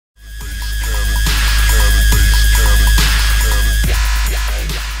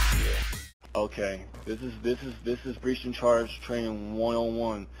Okay, this is breach and charge training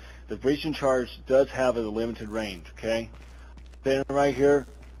 101. The breach and charge does have a limited range. Okay, standing right here,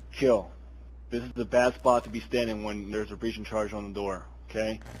 kill. This is the bad spot to be standing when there's a breach and charge on the door.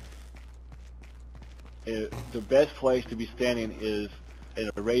 Okay, the best place to be standing is in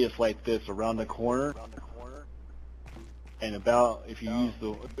a radius like this around the corner, and about if you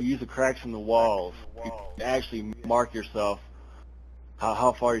use the cracks in the walls, you can actually mark yourself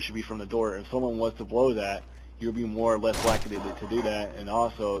how far you should be from the door. If someone was to blow that, you'll be more or less likely to do that, and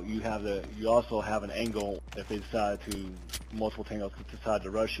also you also have an angle if they decide to multiple tangles decide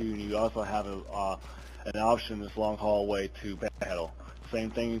to rush you, and you also have an option in this long hallway to backpedal. Same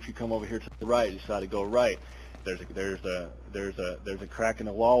thing if you come over here to the right, you decide to go right. There's a crack in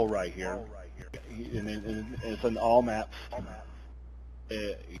the wall right here, and it's on all maps.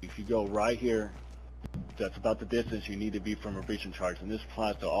 If you go right here, that's about the distance you need to be from a breach and charge, and this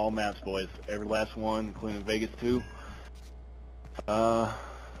applies to all maps, boys. Every last one, including Vegas too. So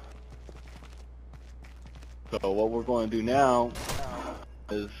what we're going to do now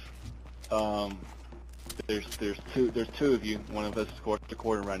is there's two of you. One of us is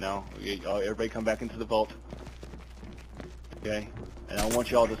recording right now. Everybody come back into the vault. Okay, and I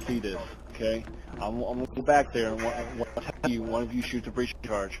want y'all to see this. Okay, I'm gonna go back there and one of you shoots a breach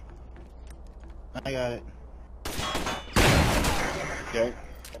charge. I got it. Okay,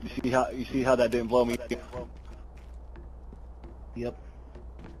 you see how that didn't blow me? Yep.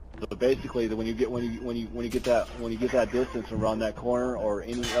 So basically, when you get that distance around that corner or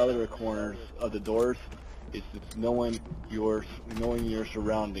any other corners of the doors, it's knowing your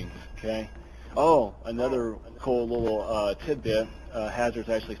surroundings. Okay. Oh, another cool little tidbit. Hazard's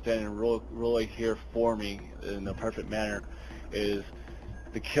actually standing really here for me in the perfect manner. Is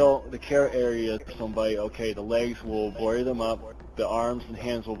the care area of somebody? Okay, the legs will blur them up, the arms and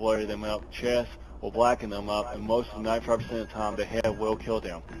hands will blur them up, chest will blacken them up, and most of 95% of the time, the head will kill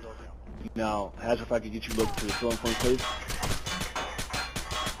them. Now, Hazard, if I could get you to look to the ceiling point, please.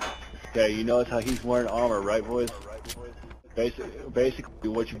 Okay, you notice how he's wearing armor, right, boys? Basically,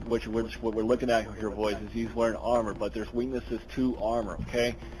 what we're looking at here, boys, is he's wearing armor, but there's weaknesses to armor.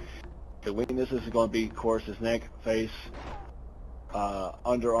 Okay, the weaknesses are going to be, of course, his neck, face,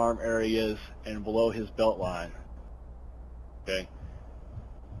 underarm areas, and below his belt line. Okay.